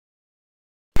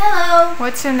Hello.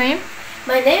 What's your name?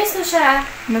 My name is Nurshara.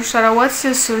 Nurshara, what's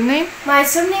your surname? My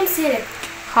surname is Serik.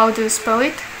 How do you spell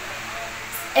it?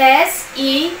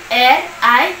 S-E-R-I-K.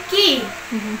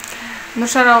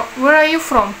 Nurshara, where are you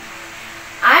from?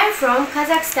 I'm from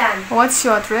Kazakhstan. What's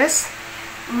your address?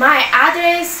 My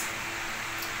address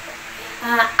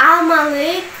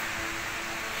Al-Malik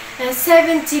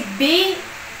 70B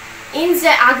in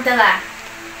the Agdala.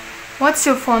 What's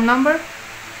your phone number?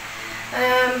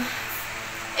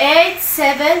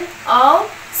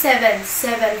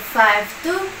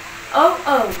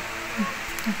 870775200.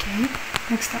 Okay,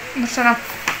 next time. Nurshara,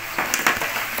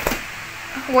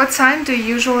 what time do you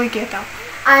usually get up?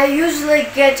 I usually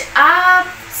get up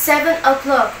 7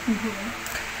 o'clock.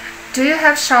 Do you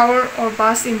have shower or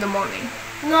bath in the morning?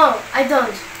 No, I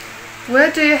don't.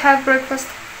 Where do you have breakfast?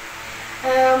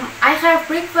 I have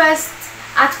breakfast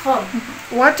at home.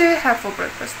 What do you have for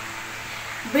breakfast?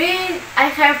 I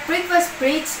have breakfast,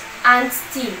 bread and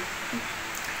tea.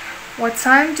 What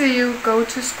time do you go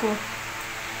to school?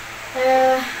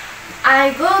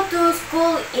 I go to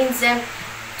school in the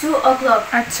 2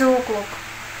 o'clock. At 2 o'clock.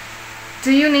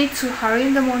 Do you need to hurry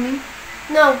in the morning?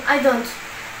 No, I don't.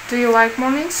 Do you like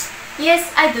mornings?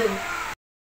 Yes, I do.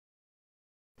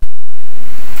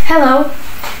 Hello.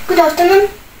 Good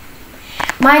afternoon.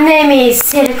 My name is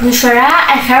Serik Nurshara.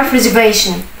 I have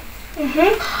reservation.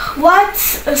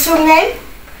 What's your name?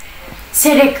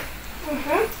 Serik.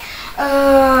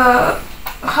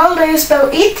 How do you spell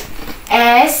it?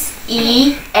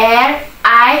 S-E-R-I-K.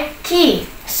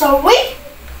 Sorry?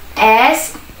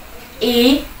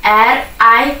 S-E-R-I-K.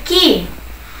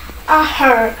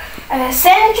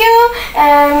 Thank you,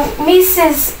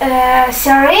 Mrs.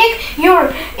 Serik.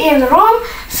 You're in room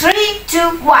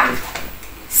 321.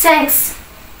 Thanks.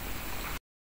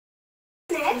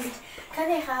 Next. Can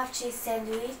I have cheese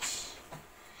sandwich?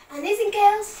 Anything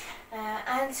else?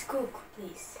 And Coke,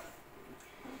 please.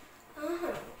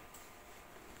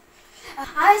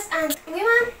 Ice and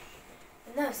lemon?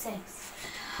 No, thanks.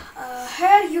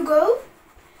 Here you go.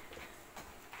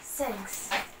 Thanks.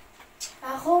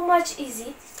 How much is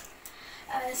it?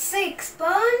 £6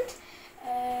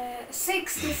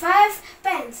 65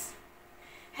 pence.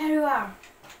 Here you are.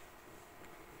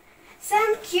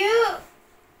 Thank you.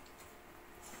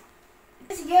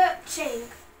 Here's your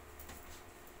change.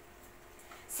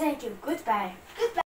 Thank you. Goodbye. Goodbye.